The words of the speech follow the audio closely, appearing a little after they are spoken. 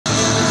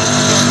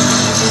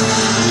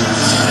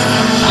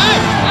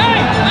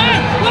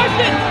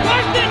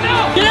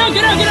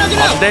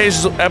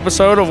today's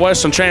episode of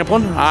Weston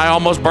Champlin, I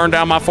almost burned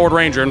down my Ford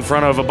Ranger in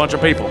front of a bunch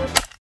of people.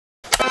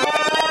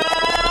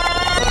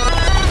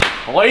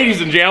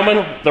 Ladies and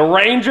gentlemen, the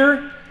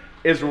Ranger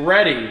is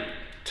ready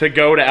to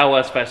go to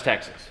LS Fest,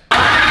 Texas.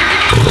 I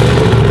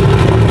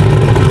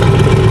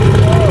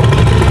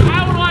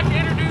would like to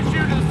introduce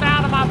you to the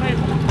sound of my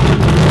people.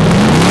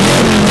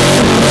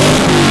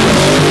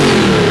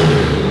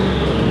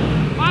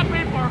 My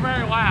people are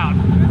very loud.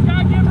 Just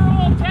gotta give her a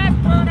little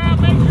test burn out,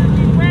 make sure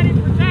she's ready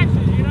for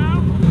Texas, you know?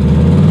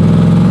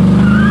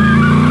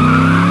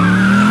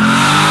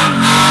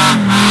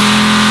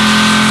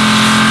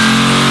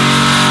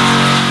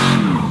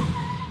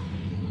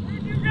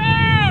 Where'd you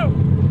go?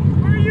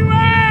 Where you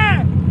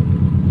at?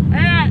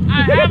 Hey,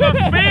 I have a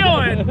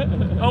feeling,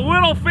 a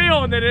little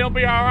feeling that it'll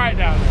be all right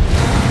down there.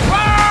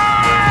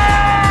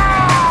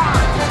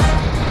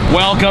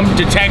 Welcome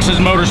to Texas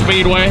Motor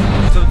Speedway.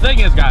 So the thing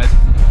is, guys,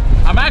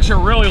 I'm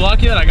actually really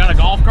lucky that I got a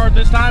golf cart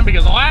this time,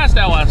 because the last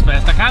LS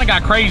Fest, I kind of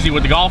got crazy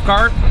with the golf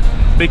cart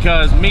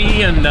because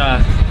me and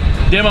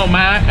Demo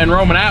Matt and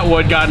Roman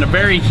Atwood got in a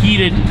very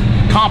heated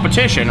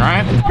competition,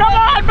 right? Come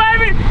on,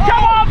 baby!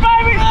 Come on,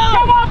 baby!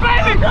 Come on,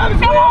 baby!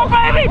 Come on,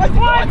 baby!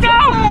 Let's go!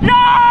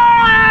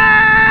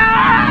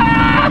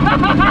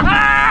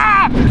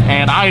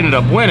 And I ended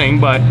up winning,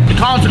 but the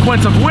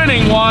consequence of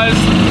winning was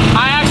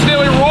I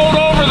accidentally rolled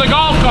over the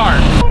golf cart.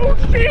 Oh,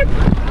 shit!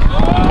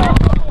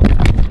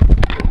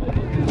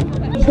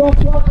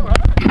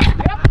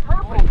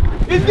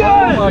 He's good!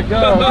 Oh my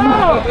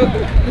God.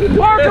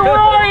 Parker, where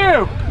are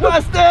you?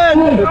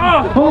 Weston!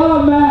 Hold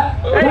on, Matt.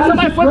 Hey,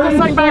 somebody flip this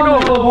thing back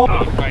over.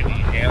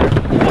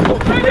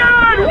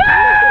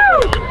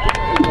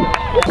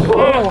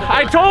 Oh,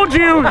 I told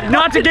you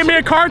not to give me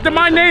a cart that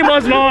my name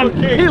wasn't on.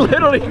 He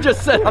literally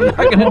just said, I'm not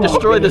going to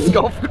destroy this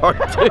golf cart.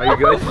 Are you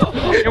good?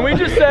 Can we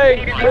just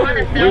say, we won?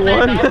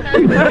 What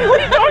are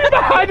you talking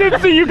about? I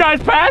didn't see you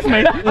guys pass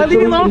me. I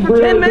leave you alone for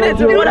 10 minutes.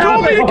 You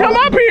told me to come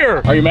up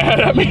here. Are you mad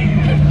at me?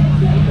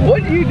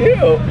 What do you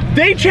do?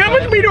 They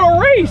challenged me to a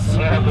race.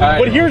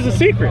 But here's the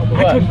secret.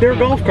 I took their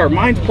golf cart.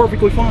 Mine's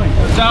perfectly fine.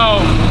 So,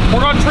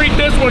 we're going to treat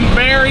this one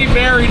very,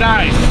 very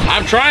nice.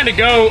 I'm trying to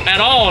go at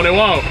all and it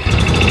won't.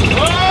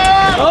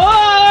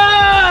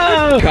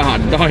 Oh!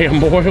 God damn,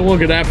 boy.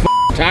 Look at that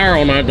tire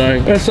on that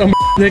thing. That's some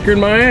thicker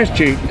than my ass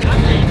cheek.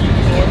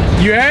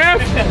 You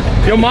have?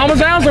 Your mama's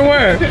house or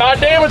where? God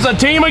damn, it's a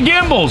team of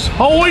gimbals.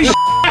 Holy shit.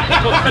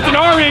 It's an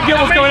army of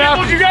gimbals coming out.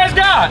 What you guys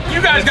got?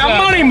 You guys got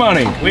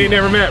money. We ain't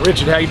never met.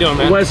 Richard, how you doing,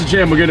 man? Weston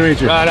Champlin, good to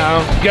meet you. Right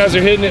on. You guys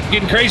are hitting it,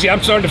 getting crazy.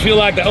 I'm starting to feel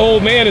like the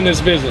old man in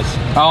this business.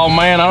 Oh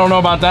man, I don't know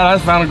about that. I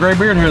just found a gray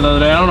beard here the other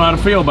day. I don't know how to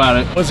feel about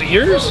it. Was it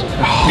yours?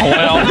 Oh,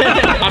 well,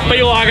 I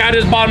feel like I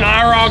just bought an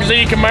IROC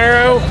Z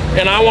Camaro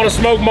and I want to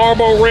smoke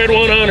Marlboro Red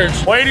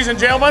 100s. Ladies and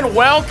gentlemen,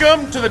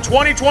 welcome to the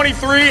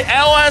 2023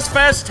 LS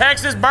Fest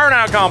Texas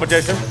Burnout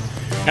Competition.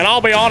 And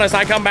I'll be honest,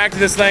 I come back to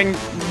this thing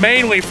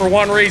mainly for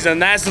one reason,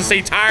 and that's to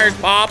see tires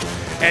pop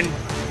and,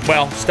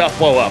 well, stuff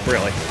blow up,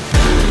 really.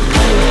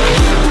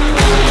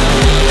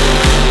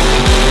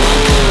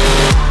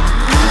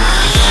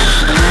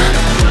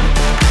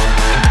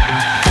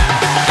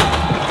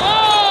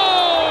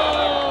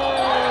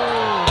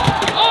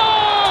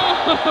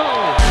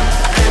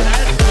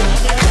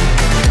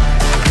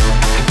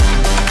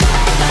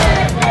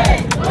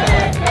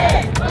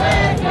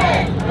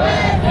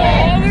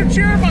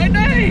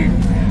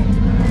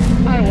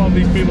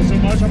 These people so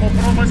much, I'm gonna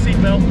put on my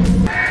seatbelt.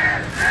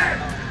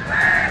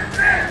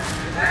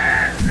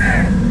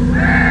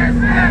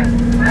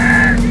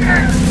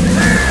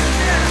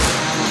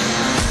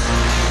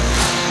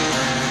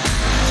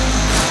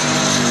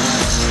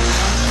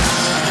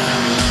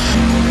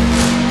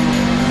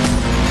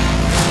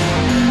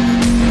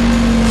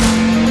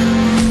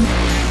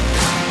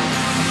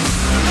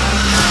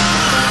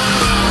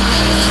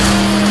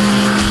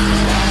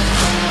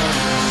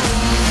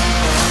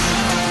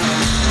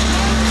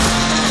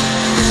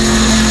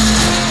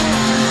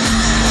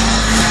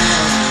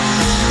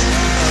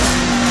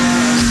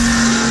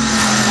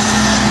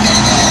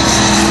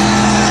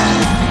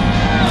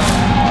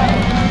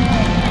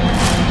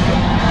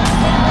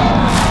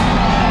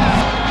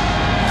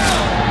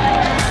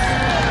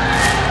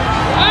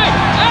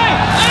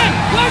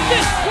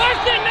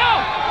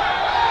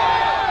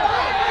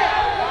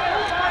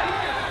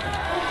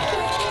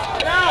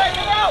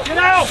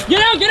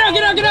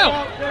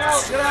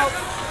 Get out!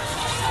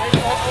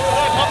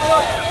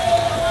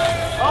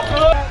 Off the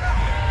hook!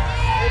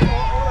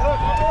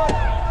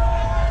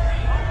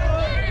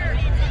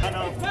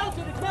 It's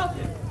melted!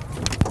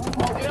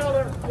 Get out of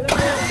there!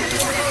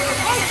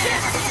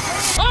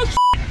 Oh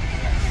shit!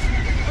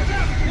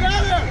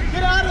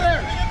 Get out of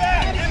there!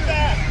 Get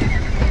back!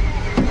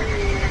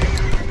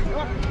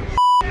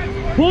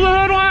 Pull the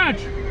hood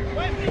latch!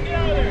 Weston, get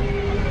out of there!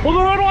 Pull the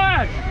hood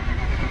latch!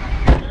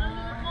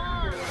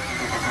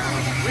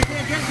 We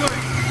can't get to it!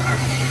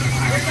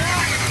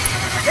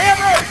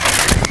 Hammer!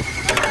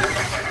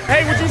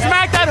 Hey, would you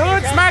smack that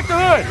hood? Smack the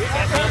hood!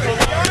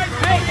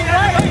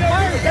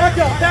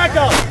 Back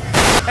up!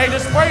 Hey,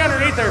 just spray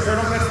underneath there so it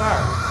don't catch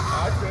fire.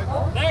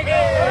 Thank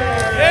you!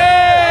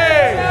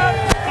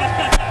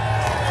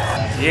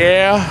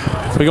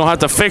 Yeah, we're gonna have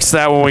to fix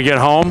that when we get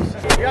home.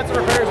 We got some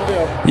repairs to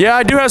do. Yeah,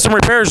 I do have some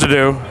repairs to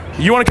do.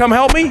 You wanna come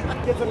help me?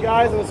 Get some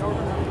guys and let's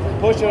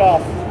push it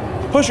off.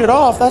 Push it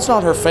off, that's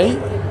not her fate.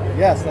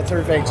 Yes, that's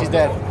her fate. She's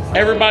dead.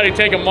 Everybody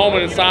take a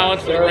moment of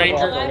silence for the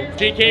Ranger.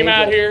 She came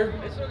out here,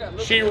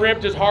 she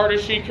ripped as hard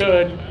as she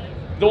could.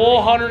 The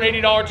little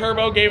 $180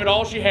 turbo gave it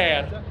all she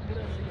had.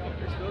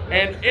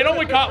 And it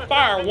only caught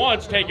fire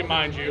once, take it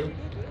mind you.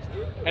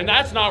 And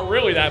that's not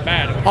really that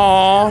bad.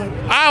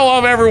 Aw, I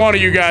love every one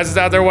of you guys that's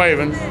out there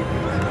waving.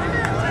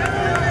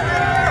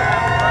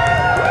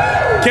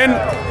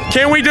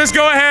 Can we just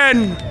go ahead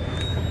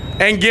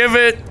and give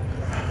it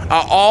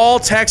an all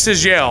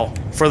Texas yell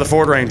for the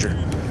Ford Ranger?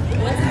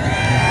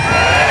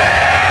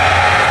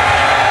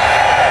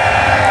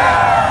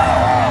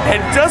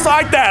 And just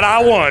like that,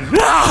 I won.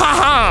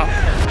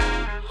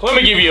 Let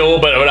me give you a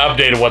little bit of an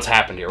update of what's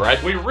happened here, right?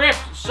 We ripped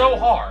so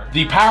hard.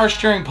 The power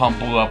steering pump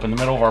blew up in the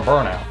middle of our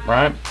burnout,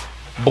 right?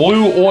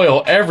 Blew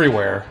oil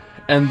everywhere,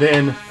 and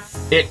then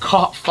it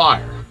caught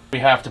fire. We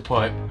have to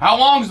put, how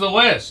long's the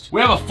list?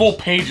 We have a full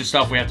page of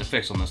stuff we have to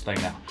fix on this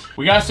thing now.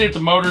 We gotta see if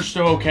the motor's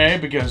still okay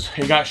because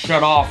it got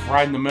shut off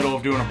right in the middle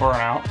of doing a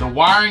burnout. The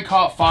wiring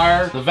caught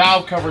fire, the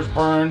valve cover's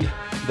burned,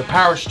 the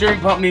power steering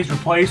pump needs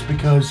replaced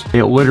because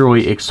it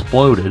literally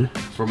exploded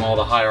from all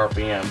the high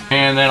RPM.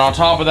 And then on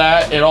top of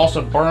that, it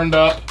also burned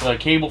up the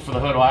cable for the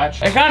hood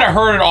latch. It kind of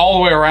hurt it all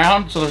the way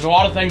around, so there's a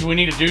lot of things we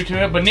need to do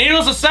to it, but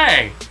needless to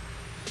say,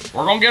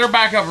 we're gonna get her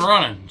back up and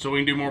running so we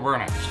can do more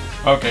burnouts.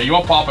 Okay, you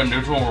want to pop in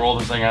neutral and roll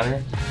this thing out of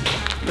here?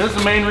 This is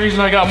the main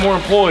reason I got more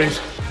employees.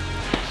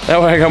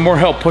 That way I got more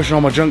help pushing all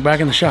my junk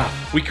back in the shop.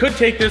 We could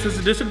take this as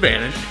a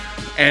disadvantage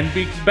and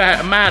be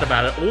mad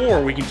about it,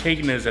 or we can take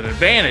it as an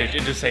advantage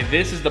and just say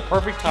this is the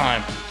perfect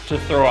time to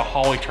throw a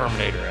Holley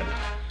Terminator in.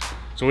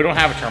 So we don't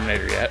have a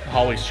Terminator yet.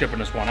 Holley's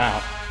shipping us one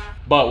out.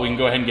 But we can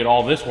go ahead and get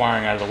all this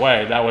wiring out of the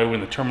way. That way when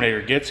the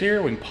Terminator gets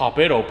here, we can pop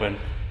it open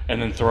and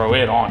then throw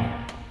it on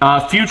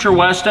here. Future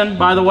Weston,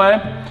 by the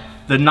way.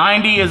 The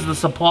 90 is the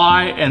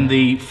supply and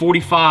the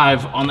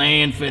 45 on the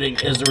AN fitting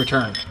is the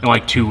return. In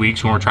like 2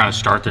 weeks when we're trying to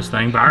start this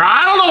thing. But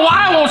I don't know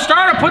why I won't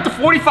start. I put the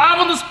 45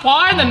 on the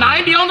supply and the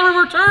 90 on the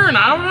return.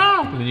 I don't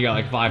know. And then you got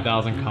like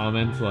 5,000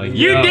 comments like,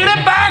 you did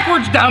it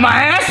backwards,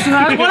 dumbass.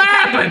 That's what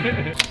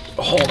happened.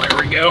 Oh, there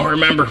we go.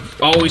 Remember,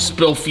 always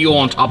spill fuel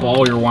on top of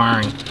all your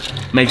wiring.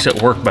 Makes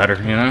it work better,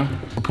 you know?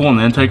 We're pulling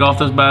the intake off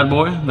this bad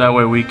boy. That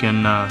way we can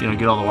you know,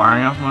 get all the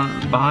wiring out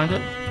from behind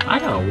it.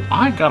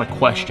 I got a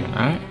question,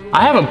 right?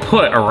 I haven't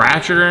put a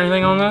ratchet or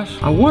anything on this.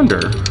 I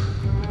wonder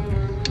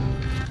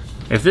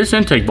if this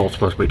intake bolt's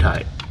supposed to be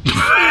tight.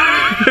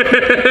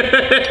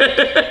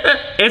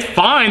 It's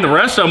fine. The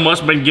rest of them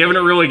must have been giving it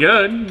really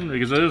good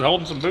because it is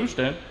holding some boost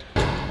in.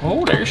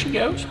 Oh, there she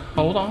goes.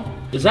 Hold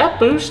on. Is that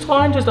boost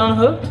line just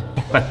unhooked?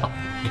 Well,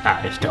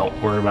 guys, don't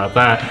worry about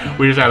that.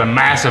 We just had a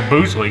massive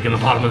boost leak in the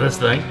bottom of this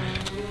thing.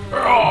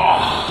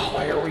 Oh,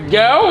 there we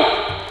go.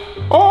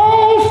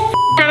 Oh,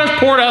 I just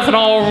poured ethanol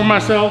all over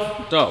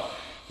myself. So,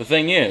 the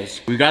thing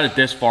is, we got it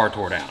this far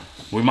tore down.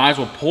 We might as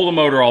well pull the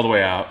motor all the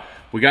way out.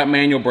 We got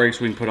manual brakes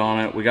we can put on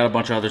it. We got a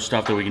bunch of other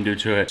stuff that we can do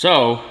to it.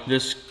 So,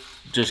 this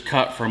just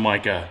cut from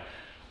like a,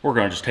 we're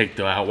gonna just take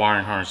the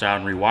wiring harness out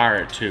and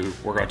rewire it to,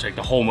 we're gonna take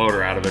the whole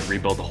motor out of it and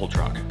rebuild the whole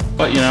truck.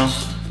 But you know,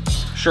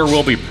 sure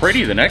will be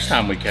pretty the next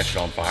time we catch it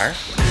on fire.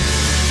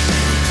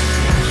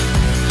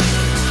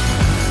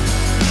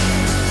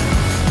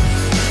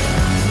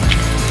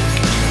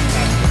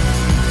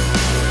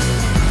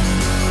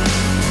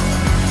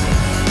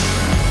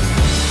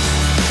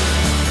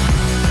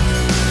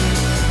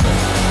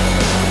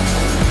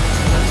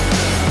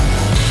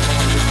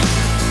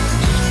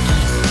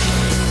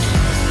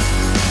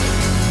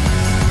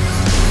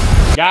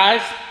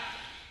 Guys,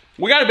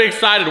 we got to be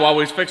excited while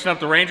we was fixing up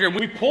the Ranger.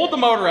 We pulled the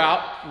motor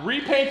out,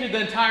 repainted the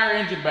entire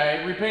engine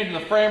bay, repainted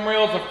the frame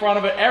rails, the front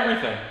of it,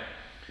 everything.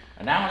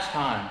 And now it's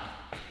time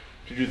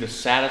to do the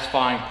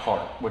satisfying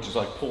part, which is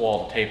like pull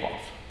all the tape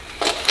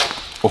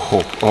off.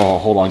 Oh,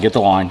 hold on, get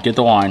the line, get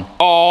the line.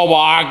 Oh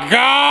my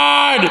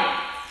God!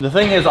 The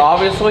thing is,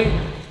 obviously,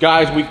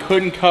 guys, we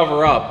couldn't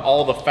cover up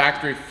all the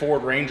factory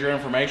Ford Ranger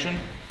information,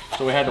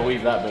 so we had to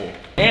leave that be.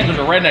 And there's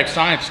a Redneck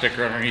Science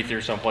sticker underneath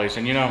here someplace,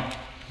 and you know,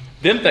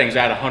 them things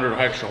add 100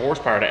 extra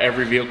horsepower to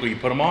every vehicle you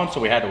put them on, so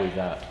we had to leave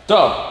that.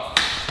 So,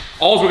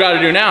 all we got to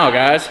do now,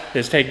 guys,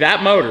 is take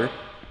that motor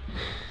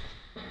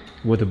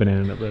with the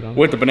banana bread on it.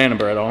 With the banana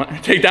bread on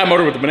it. Take that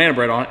motor with the banana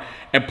bread on it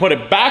and put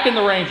it back in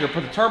the Ranger,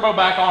 put the turbo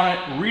back on it,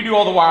 redo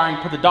all the wiring,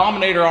 put the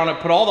Dominator on it,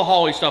 put all the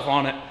Holley stuff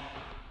on it,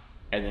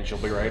 and then she'll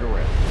be ready to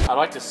rip. I'd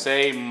like to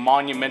say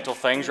monumental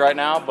things right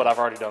now, but I've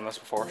already done this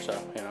before, so,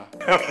 you know.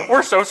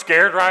 We're so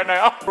scared right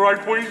now. We're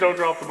like, please don't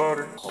drop the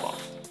motor. Hold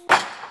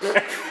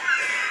on.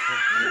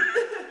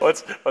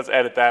 Let's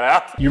edit that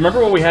out. You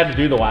remember what we had to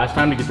do the last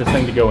time to get this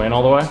thing to go in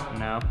all the way?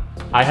 No.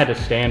 I had to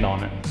stand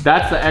on it.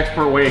 That's the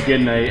expert way of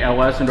getting a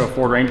LS into a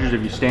Ford Ranger is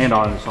if you stand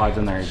on it, it slides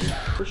in there easy.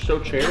 We're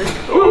so cherry.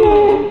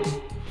 Ooh.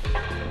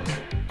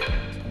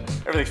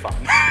 Everything's fine.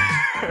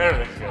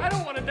 Everything's good. I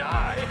don't want to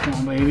die. Come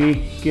on,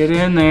 baby. Get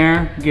in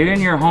there. Get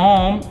in your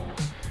home.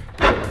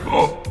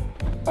 Oh.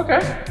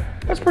 Okay,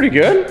 that's pretty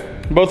good.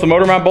 Both the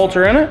motor mount bolts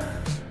are in it.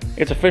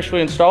 It's officially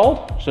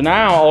installed. So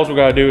now all we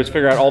gotta do is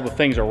figure out all the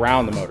things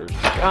around the motors.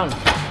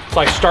 It's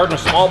like starting a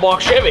small block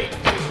Chevy.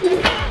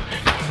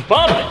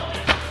 Bump it.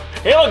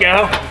 Here we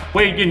go.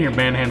 Wait, get in here,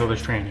 manhandle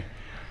this tranny.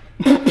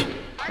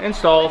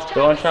 Installed.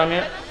 Still unshine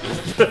yet?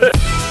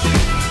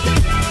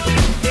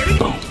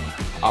 Boom.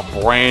 A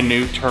brand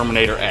new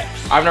Terminator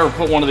X. I've never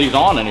put one of these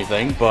on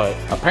anything, but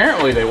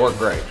apparently they work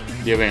great.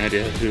 Do you have any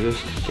idea how to do this?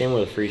 Came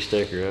with a free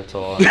sticker, that's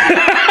all.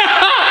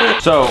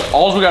 So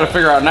all we gotta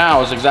figure out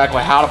now is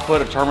exactly how to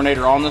put a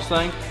Terminator on this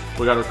thing.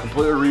 We gotta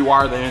completely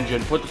rewire the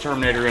engine, put the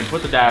Terminator in,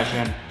 put the dash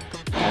in,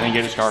 and then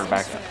get it started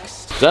back up.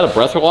 Is that a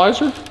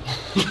breathalyzer?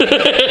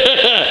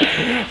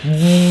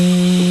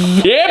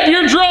 Yep,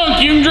 you're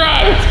drunk, you can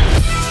drive.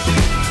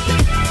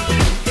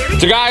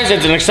 So guys,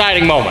 it's an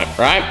exciting moment,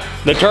 right?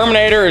 The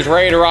Terminator is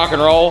ready to rock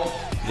and roll.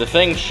 The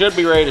thing should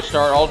be ready to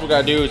start. All we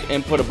gotta do is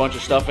input a bunch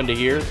of stuff into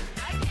here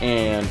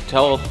and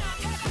tell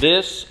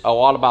this a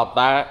lot about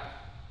that.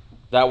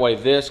 That way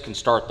this can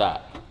start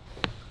that.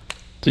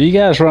 So you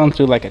guys run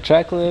through like a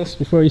checklist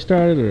before you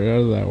started, or how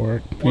does that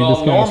work?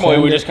 Well, normally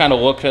we just kind of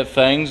look at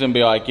things and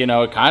be like, you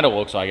know, it kind of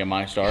looks like it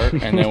might start,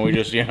 and then we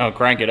just, you know,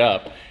 crank it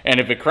up. And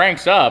if it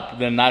cranks up,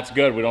 then that's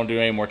good. We don't do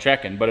any more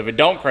checking. But if it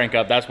don't crank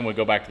up, that's when we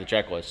go back to the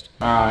checklist.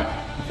 All right,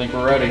 I think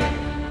we're ready.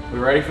 We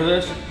ready for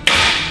this?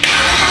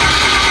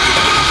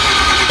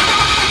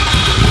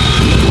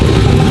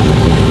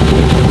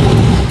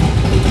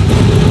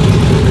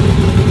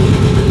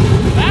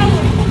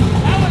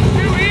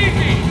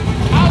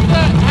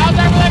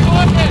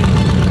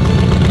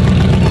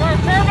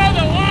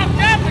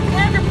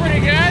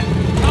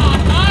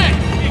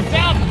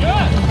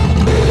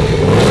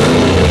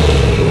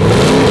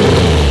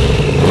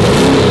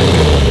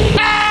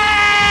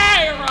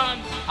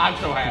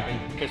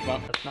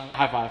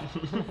 High five.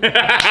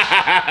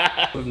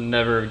 Would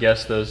never have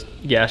guessed those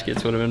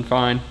gaskets would have been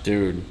fine.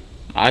 Dude,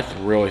 I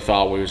really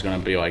thought we was gonna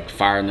be like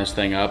firing this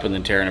thing up and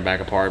then tearing it back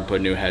apart and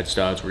putting new head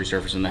studs,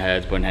 resurfacing the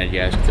heads, putting head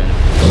gaskets in it.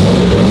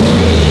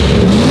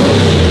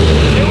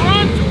 It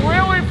runs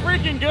really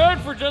freaking good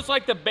for just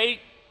like the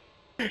bait.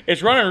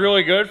 It's running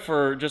really good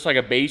for just like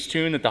a bass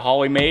tune that the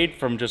Holly made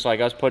from just like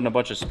us putting a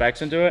bunch of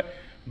specs into it.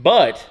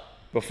 But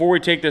before we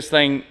take this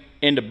thing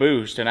into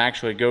boost and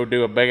actually go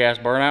do a big ass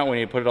burnout, we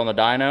need to put it on the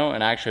dyno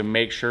and actually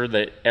make sure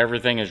that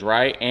everything is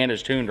right and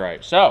is tuned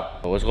right. So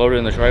let's load it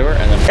in the trailer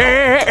and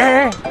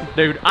then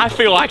dude, I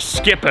feel like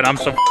skipping. I'm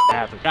so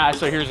happy. Guys,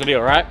 so here's the deal,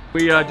 right?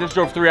 We just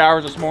drove 3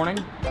 hours this morning.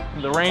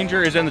 The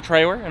Ranger is in the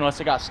trailer unless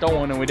it got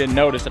stolen and we didn't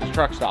notice at the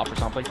truck stop or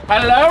something.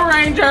 Hello,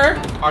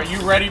 Ranger. Are you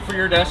ready for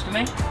your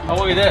destiny? Oh,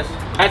 look at this.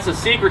 That's the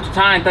secret to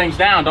tying things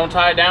down. Don't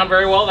tie it down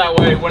very well. That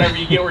way, whenever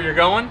you get where you're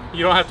going,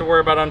 you don't have to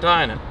worry about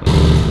untying it.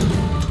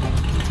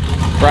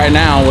 Right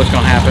now, what's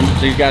gonna happen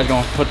is these guys are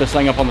gonna put this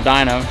thing up on the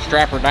dyno,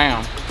 strap her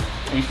down.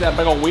 And you see that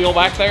big old wheel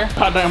back there?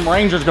 Goddamn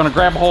Ranger's gonna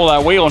grab a hold of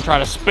that wheel and try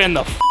to spin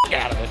the f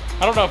out of it.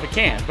 I don't know if it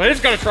can, but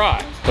it's gonna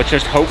try. Let's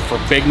just hope for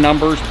big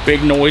numbers,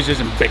 big noises,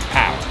 and big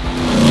power.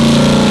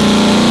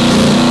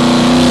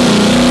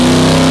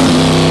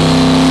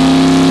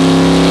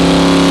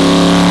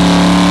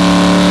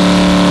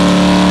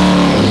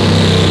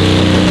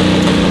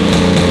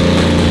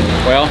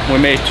 Well, we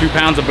made 2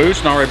 pounds of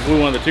boost and already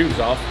blew one of the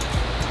tubes off.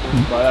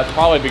 But that's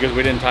probably because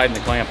we didn't tighten the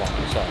clamp on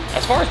it. So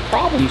as far as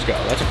problems go,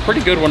 that's a pretty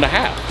good one to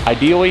have.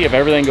 Ideally, if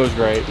everything goes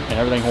great and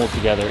everything holds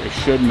together, it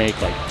should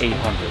make like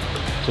 800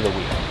 to the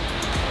wheel,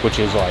 which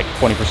is like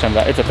 20% of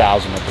that. It's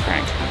 1,000 at the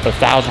crank. But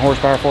 1,000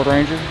 horsepower Ford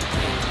Ranger.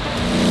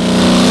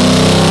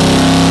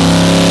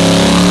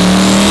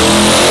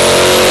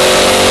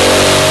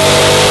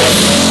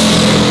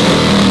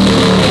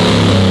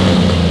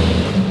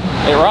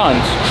 It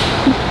runs.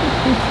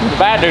 The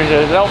bad news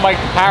is it don't make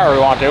the power we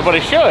want to, but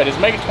it should. It's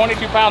making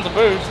 22 pounds of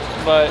boost,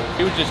 but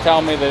he was just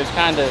telling me that it's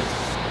kind of,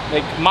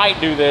 they might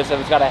do this if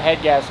it's got a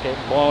head gasket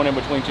blown in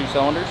between 2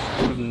 cylinders.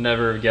 Would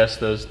never have guessed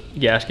those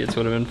gaskets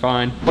would have been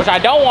fine. Which I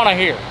don't want to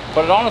hear,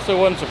 but it honestly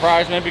wouldn't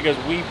surprise me because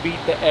we beat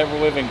the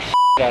ever-living shit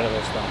out of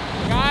this thing.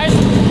 Guys,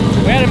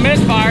 we had a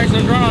misfire, so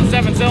it was running on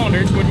 7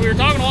 cylinders, which we were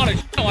talking a lot of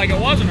shit like it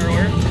wasn't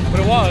earlier, but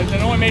it was, and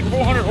it only made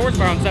 400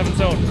 horsepower on 7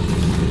 cylinders.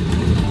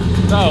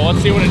 So let's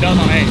see what it does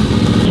on 8.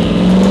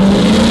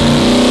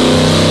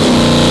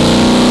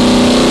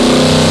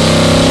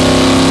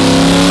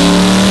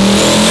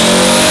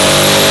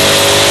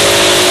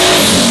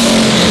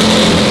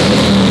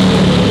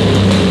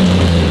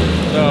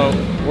 So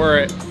we're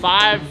at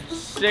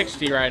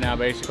 560 right now,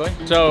 basically.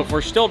 So if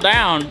we're still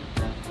down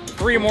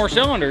 3 more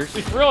cylinders,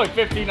 it's really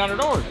 1,500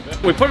 horse.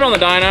 We put it on the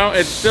dyno,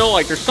 it's still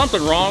like, there's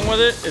something wrong with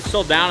it. It's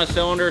still down a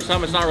cylinder or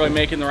something. It's not really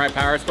making the right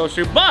power it's supposed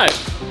to, but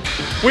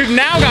we've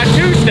now got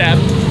 2-step,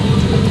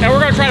 and we're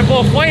gonna try to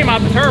blow a flame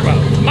out the turbo.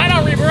 Might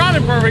not be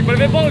running perfect, but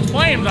if it blows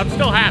flames, I'm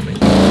still happy.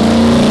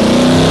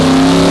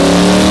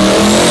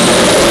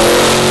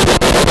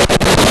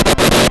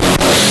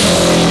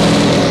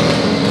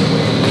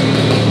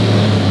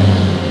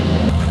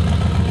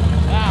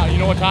 Now, you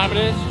know what time it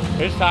is?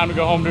 It's time to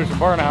go home and do some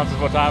burnouts is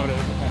what time it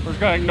is. We're just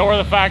gonna ignore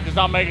the fact it's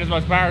not making as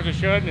much power as it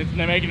should, and it's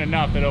making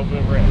enough that it'll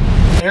rip.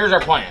 Here's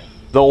our plan.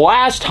 The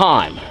last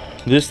time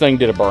this thing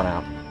did a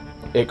burnout,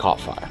 it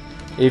caught fire,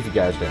 if you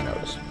guys didn't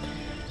notice.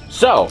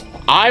 So,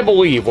 I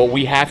believe what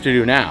we have to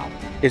do now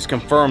is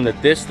confirm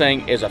that this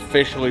thing is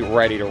officially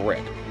ready to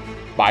rip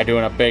by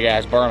doing a big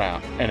ass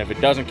burnout. And if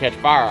it doesn't catch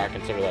fire, I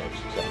consider that a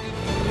success.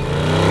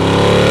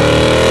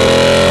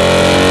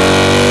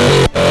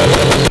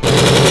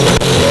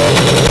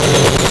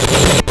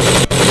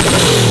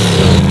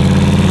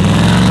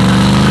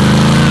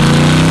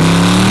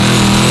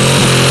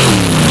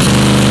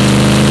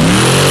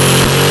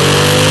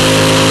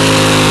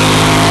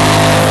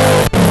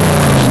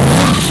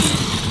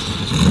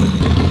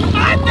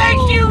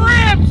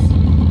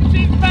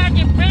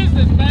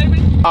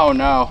 Oh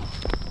no,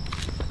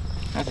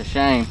 that's a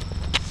shame.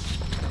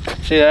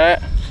 See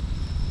that?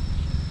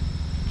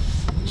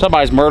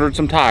 Somebody's murdered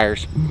some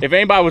tires. If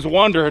anybody was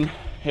wondering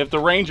if the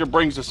Ranger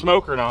brings the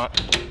smoke or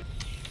not,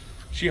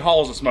 she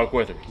hauls the smoke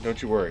with her.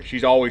 Don't you worry,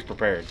 she's always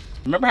prepared.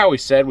 Remember how we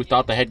said we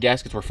thought the head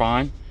gaskets were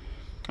fine?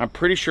 I'm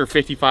pretty sure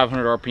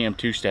 5,500 RPM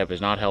two-step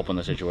is not helping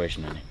the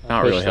situation any.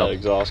 Not really helping.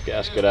 Push that exhaust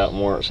gasket out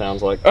more, it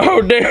sounds like.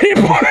 Oh, dude,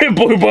 it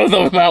blew both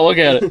of them out. Look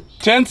at it.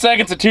 10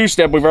 seconds of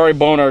two-step, we've already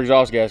blown our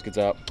exhaust gaskets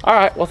out. All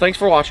right, well, thanks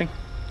for watching.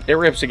 It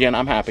rips again,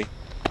 I'm happy.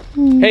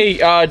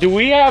 Hey, do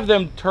we have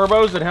them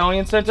turbos that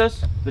Hellion sent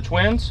us? The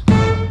twins?